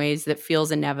million different ways that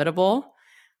feels inevitable.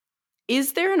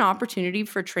 Is there an opportunity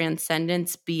for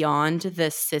transcendence beyond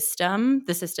the system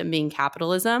being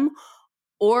capitalism?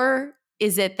 Or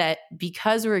is it that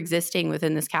because we're existing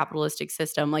within this capitalistic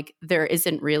system, like there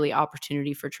isn't really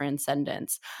opportunity for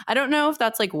transcendence? I don't know if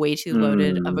that's like way too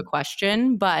loaded of a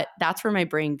question, but that's where my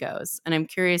brain goes. And I'm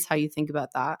curious how you think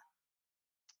about that.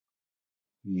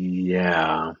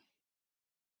 Yeah.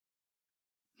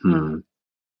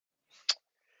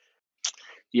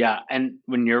 Yeah, and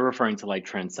when you're referring to like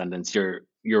transcendence, you're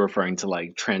referring to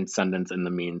like transcendence in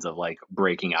the means of like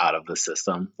breaking out of the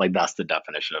system. Like, that's the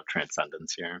definition of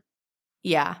transcendence here.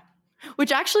 Yeah.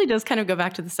 Which actually does kind of go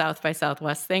back to the South by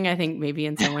Southwest thing, I think, maybe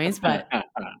in some ways, but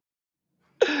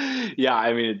Yeah,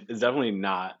 I mean, it's definitely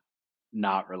not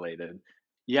not related.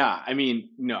 Yeah, I mean,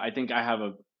 I think I have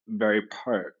a very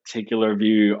particular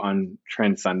view on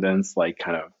transcendence, like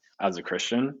kind of as a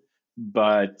Christian.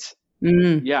 But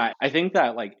Mm. yeah, I think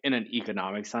that like in an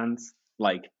economic sense,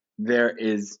 like there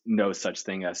is no such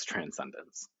thing as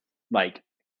transcendence. Like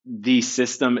the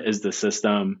system is the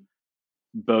system.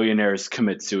 Billionaires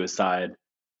commit suicide.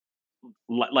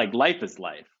 Like life is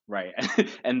life, right?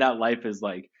 And that life is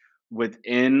like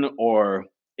within or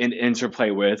in interplay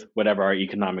with whatever our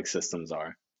economic systems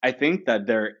are. I think that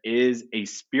there is a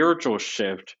spiritual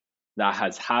shift that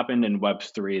has happened in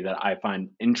Web3 that I find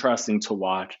interesting to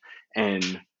watch,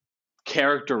 and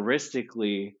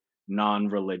characteristically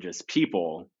non-religious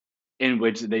people, in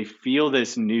which they feel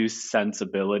this new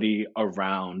sensibility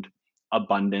around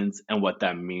abundance and what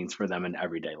that means for them in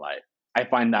everyday life. I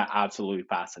find that absolutely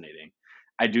fascinating.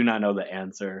 I do not know the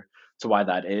answer to why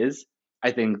that is.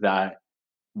 I think that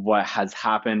what has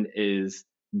happened is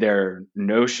their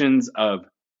notions of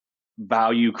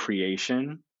value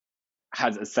creation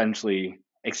has essentially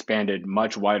expanded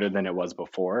much wider than it was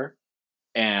before.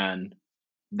 And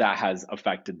that has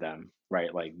affected them,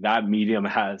 right? Like that medium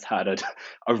has had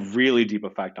a really deep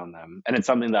effect on them. And it's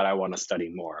something that I want to study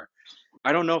more.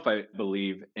 I don't know if I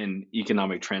believe in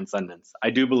economic transcendence. I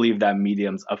do believe that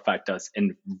mediums affect us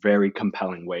in very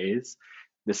compelling ways,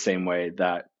 the same way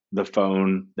that the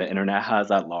phone, the internet has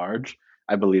at large.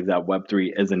 I believe that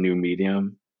Web3 is a new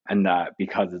medium, and that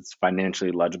because it's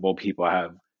financially legible, people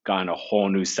have gotten a whole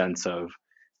new sense of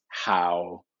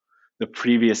how the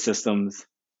previous systems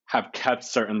have kept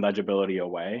certain legibility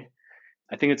away.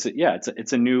 I think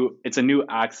it's a new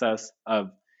access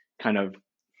of kind of,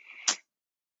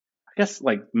 I guess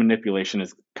like manipulation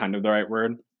is kind of the right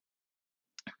word.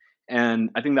 And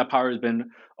I think that power has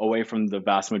been away from the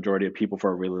vast majority of people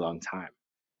for a really long time.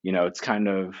 It's kind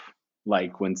of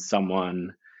like when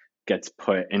someone gets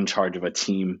put in charge of a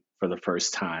team for the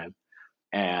first time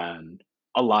and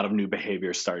a lot of new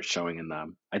behavior starts showing in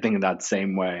them. I think in that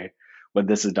same way, what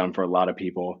this has done for a lot of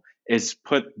people is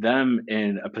put them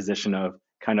in a position of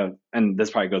kind of, and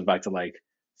this probably goes back to like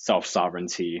self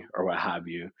sovereignty or what have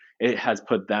you. It has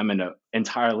put them in an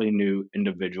entirely new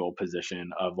individual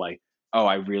position of like, oh,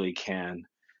 I really can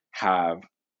have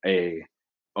a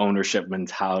ownership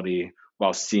mentality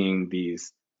while seeing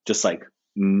these just like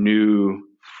new,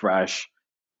 fresh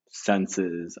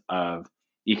senses of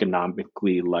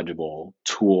economically legible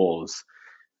tools.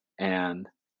 And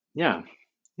yeah,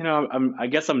 I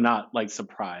guess I'm not like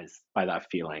surprised by that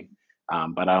feeling.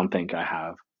 But I don't think I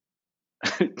have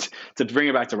to bring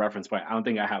it back to reference point. I don't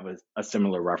think I have a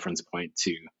similar reference point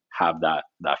to have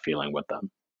that feeling with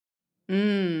them.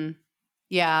 Mm.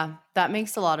 Yeah, that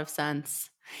makes a lot of sense.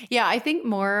 Yeah, I think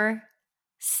more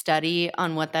study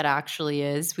on what that actually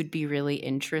is would be really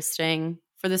interesting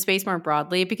for the space more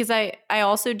broadly, because I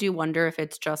also do wonder if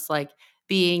it's just like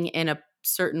being in a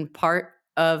certain part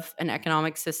of an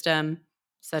economic system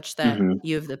such that Hmm.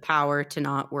 you have the power to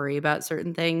not worry about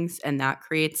certain things, and that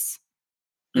creates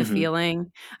the Hmm.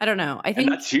 feeling. I don't know. I And think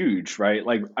that's huge, right?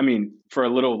 Like, I mean, for a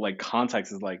little like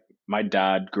context, is like my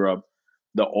dad grew up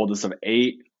the oldest of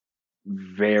eight,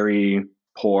 very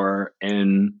poor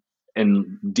in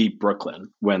deep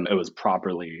Brooklyn when it was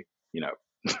properly,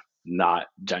 not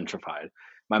gentrified.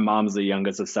 My mom's the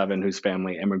youngest of seven whose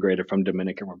family immigrated from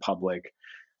Dominican Republic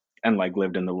and like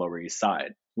lived in the Lower East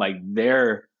Side. Like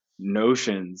their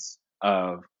notions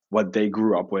of what they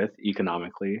grew up with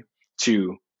economically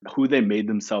to who they made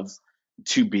themselves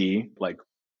to be, like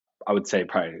I would say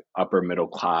probably upper middle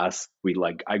class.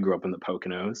 I grew up in the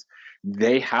Poconos.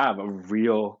 They have a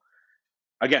real,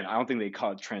 again, I don't think they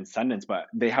call it transcendence, but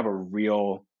they have a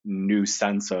real new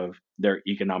sense of their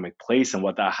economic place and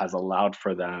what that has allowed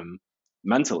for them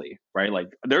mentally, right? Like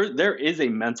there is a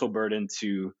mental burden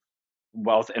to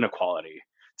wealth inequality,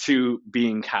 to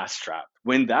being cash strapped.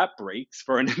 When that breaks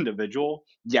for an individual,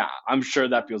 yeah, I'm sure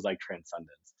that feels like transcendence.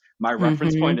 My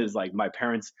reference point Mhm. is like my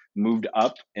parents moved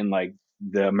up in like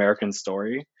the American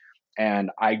story,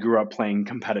 and I grew up playing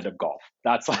competitive golf.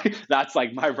 That's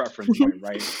like my reference point,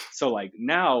 right? So like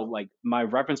now like my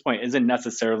reference point isn't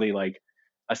necessarily like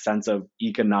a sense of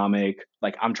economic,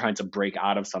 like I'm trying to break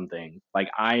out of something. Like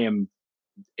I am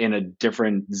in a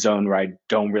different zone where I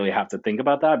don't really have to think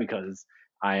about that because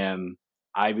I am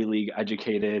Ivy League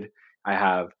educated. I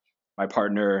have my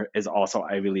partner is also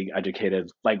Ivy League educated.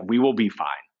 Like we will be fine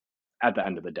at the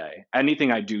end of the day.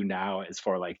 Anything I do now is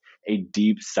for like a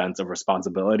deep sense of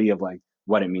responsibility of like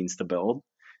what it means to build.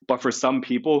 But for some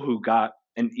people who got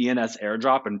an ENS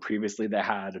airdrop and previously they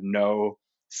had no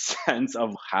sense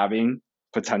of having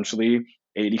potentially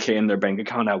 80K in their bank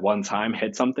account at one time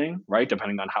hit something, right?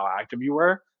 Depending on how active you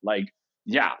were. Like,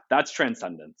 Yeah, that's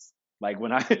transcendence. Like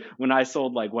when I when I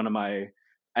sold like one of my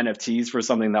NFTs for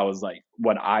something that was like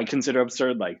what I consider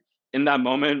absurd, like in that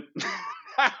moment,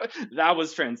 that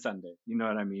was transcendent. You know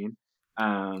what I mean?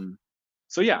 Um,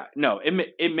 so yeah, no,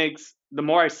 it makes the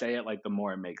more I say it, like the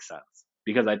more it makes sense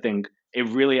because I think it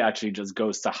really actually just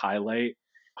goes to highlight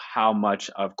how much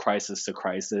of crisis to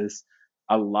crisis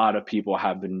a lot of people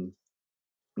have been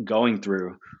going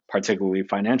through, particularly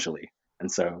financially. And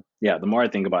so, yeah, the more I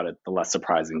think about it, the less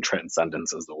surprising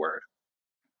transcendence is the word.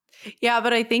 Yeah,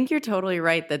 but I think you're totally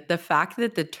right that the fact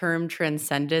that the term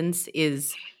transcendence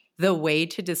is the way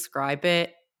to describe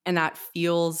it and that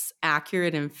feels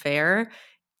accurate and fair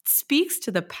speaks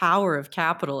to the power of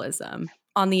capitalism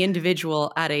on the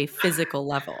individual at a physical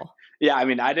level. Yeah, I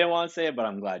mean, I didn't want to say it, but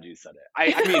I'm glad you said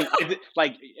it. I mean,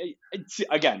 like,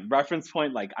 again, reference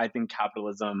point, like, I think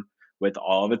capitalism, with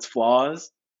all of its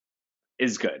flaws,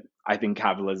 is good. I think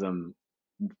capitalism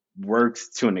works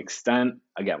to an extent,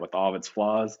 again, with all of its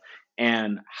flaws,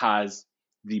 and has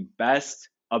the best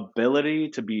ability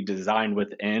to be designed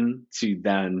within to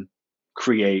then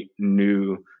create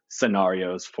new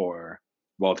scenarios for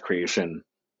wealth creation,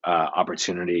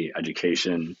 opportunity,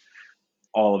 education,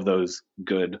 all of those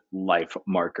good life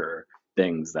marker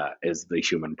things that is the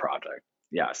human project.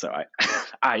 Yeah, so I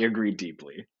I agree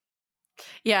deeply.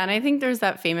 Yeah, and I think there's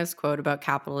that famous quote about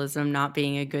capitalism not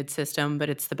being a good system, but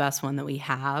it's the best one that we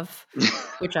have,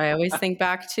 which I always think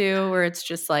back to, where it's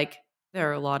just like there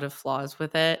are a lot of flaws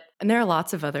with it. And there are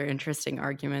lots of other interesting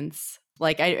arguments.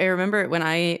 Like I remember when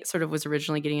I sort of was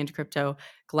originally getting into crypto,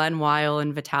 Glenn Weil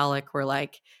and Vitalik were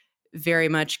like very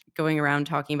much going around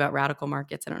talking about radical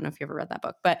markets. I don't know if you ever read that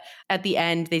book, but at the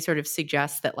end, they sort of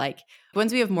suggest that like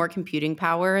once we have more computing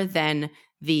power, then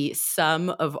the sum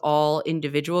of all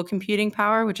individual computing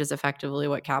power, which is effectively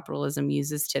what capitalism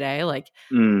uses today, like,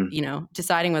 Mm, you know,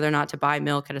 deciding whether or not to buy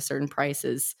milk at a certain price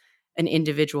is an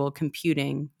individual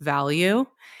computing value.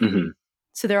 mhm.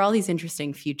 So there are all these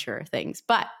interesting future things.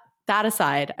 But that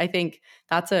aside, I think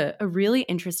that's a really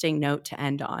interesting note to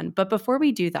end on. But before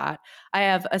we do that, I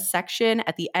have a section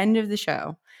at the end of the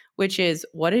show, which is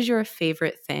what is your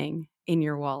favorite thing in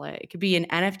your wallet? It could be an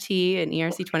NFT, an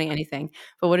ERC20, anything.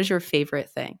 But what is your favorite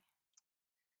thing?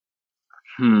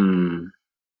 Hmm.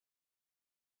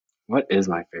 What is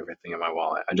my favorite thing in my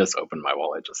wallet? I just opened my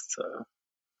wallet just to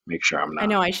make sure I'm I not.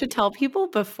 know I should tell people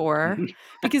before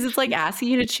because it's like asking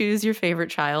you to choose your favorite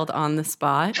child on the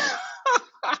spot.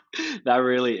 That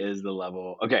really is the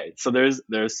level. Okay, so there's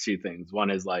two things. One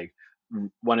is like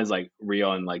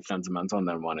real and like sentimental, and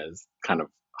then one is kind of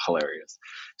hilarious.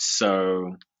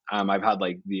 So I've had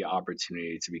like the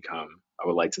opportunity to become, I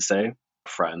would like to say,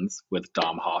 friends with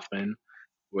Dom Hoffman,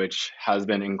 which has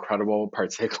been incredible,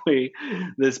 particularly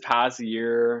this past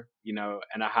year,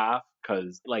 and a half.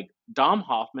 Because like Dom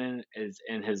Hoffman is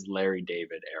in his Larry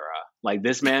David era. Like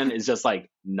this man is just like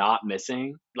not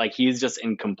missing. Like he's just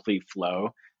in complete flow,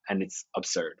 and it's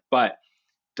absurd. But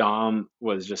Dom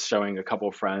was just showing a couple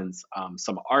of friends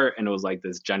some art, and it was like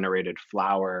this generated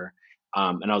flower.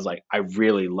 And I was like, I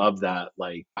really love that.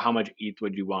 Like, how much ETH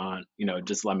would you want?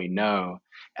 Just let me know.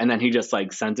 And then he just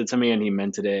like sent it to me, and he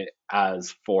minted it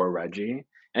as for Reggie.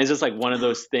 And it's just like one of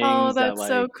those Oh, things that that's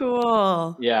so like,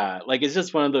 cool. yeah, like it's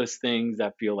just one of those things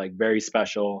that feel like very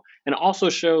special, and also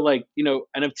show like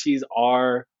NFTs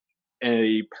are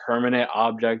a permanent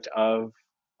object of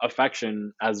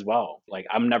affection as well. Like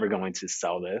I'm never going to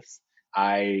sell this.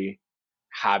 I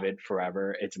have it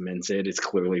forever. It's minted. It's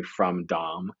clearly from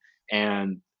Dom,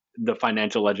 and the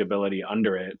financial legibility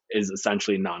under it is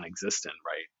essentially non-existent,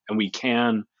 right? And we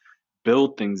can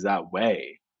build things that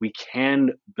way. We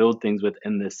can build things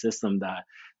within this system that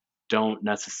don't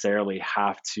necessarily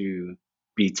have to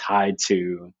be tied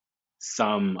to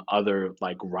some other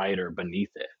like writer beneath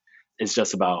it. It's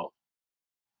just about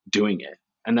doing it.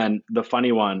 And then the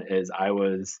funny one is I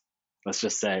was, let's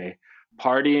just say,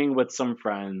 partying with some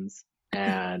friends.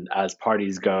 And as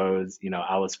parties goes,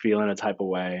 I was feeling a type of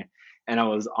way. And I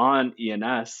was on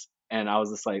ENS and I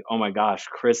was just like, oh my gosh,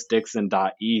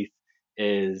 chrisdixon.eth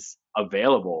is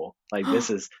available. Like this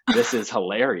is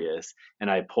hilarious. And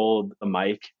I pulled the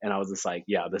mic and I was just like,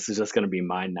 yeah, this is just gonna be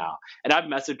mine now. And I've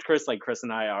messaged Chris, like Chris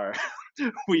and I are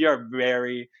we are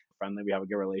very friendly. We have a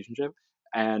good relationship.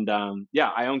 And yeah,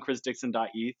 I own chrisdixon.eth.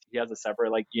 He has a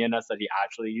separate like ENS that he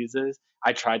actually uses.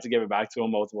 I tried to give it back to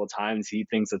him multiple times. He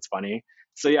thinks it's funny.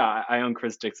 So yeah, I own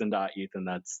chrisdixon.eth, and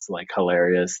that's like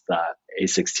hilarious that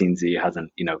A16Z hasn't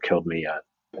killed me yet.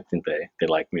 I think they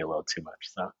like me a little too much.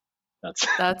 So that's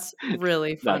That's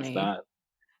really that's funny. that.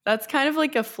 That's kind of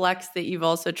like a flex that you've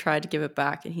also tried to give it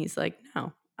back. And he's like,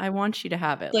 no, I want you to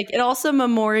have it. Like, it also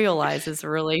memorializes a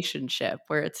relationship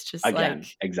where it's just Again, like,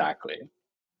 exactly.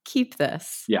 keep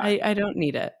this. Yeah. I don't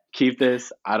need it. Keep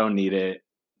this. I don't need it.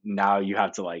 Now you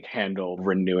have to like handle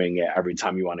renewing it every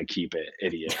time you want to keep it,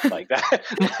 idiot. Like that.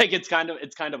 Like it's kind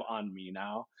of on me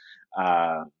now.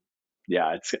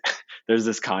 Yeah, it's there's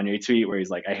this Kanye tweet where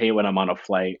he's like, I hate when I'm on a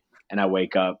flight and I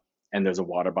wake up and there's a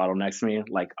water bottle next to me.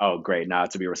 Like, oh great, now I have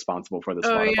to be responsible for this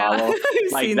water bottle.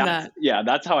 I've Like seen that's that. yeah,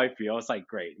 that's how I feel. It's like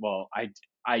great. Well,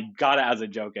 I got it as a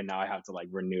joke and now I have to like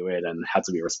renew it and have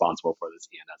to be responsible for this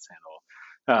ENS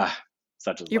handle.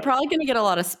 Such as You're life. probably going to get a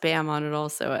lot of spam on it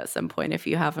also at some point if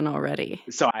you haven't already.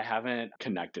 So I haven't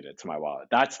connected it to my wallet.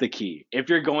 That's the key. If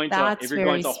you're going to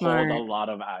very hold smart. a lot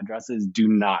of addresses, do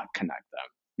not connect them.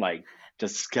 Like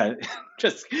just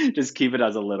keep it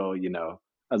as a little,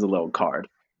 as a little card.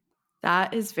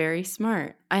 That is very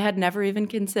smart. I had never even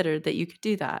considered that you could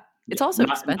do that. It's also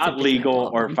expensive. Not to legal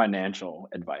connect all or of them. financial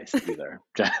advice either.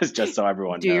 just so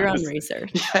everyone knows. Do your own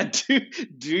research. Yeah,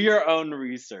 do your own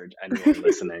research, anyone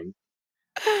listening.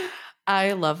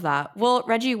 I love that. Well,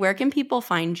 Reggie, where can people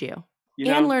find you?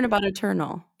 And learn about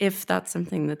Eternal, if that's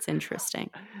something that's interesting.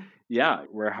 Yeah,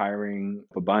 we're hiring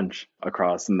a bunch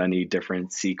across many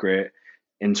different secret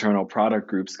internal product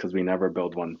groups because we never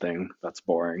build one thing. That's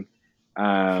boring.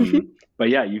 But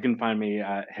yeah, you can find me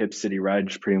at Hip City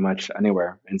Reg pretty much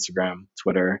anywhere, Instagram,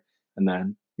 Twitter, and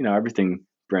then, everything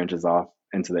branches off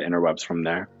into the interwebs from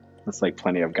there. That's like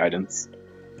plenty of guidance.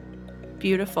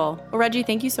 Beautiful. Well, Reggie,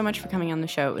 thank you so much for coming on the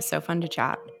show. It was so fun to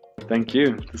chat. Thank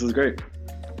you. This was great.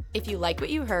 If you like what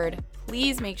you heard,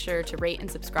 please make sure to rate and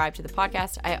subscribe to the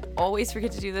podcast. I always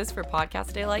forget to do this for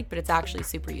podcasts I like, but it's actually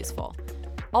super useful.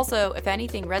 Also, if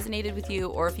anything resonated with you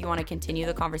or if you want to continue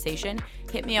the conversation,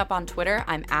 hit me up on Twitter.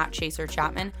 I'm at Chaser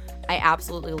Chapman. I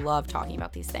absolutely love talking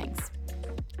about these things.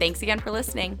 Thanks again for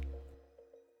listening.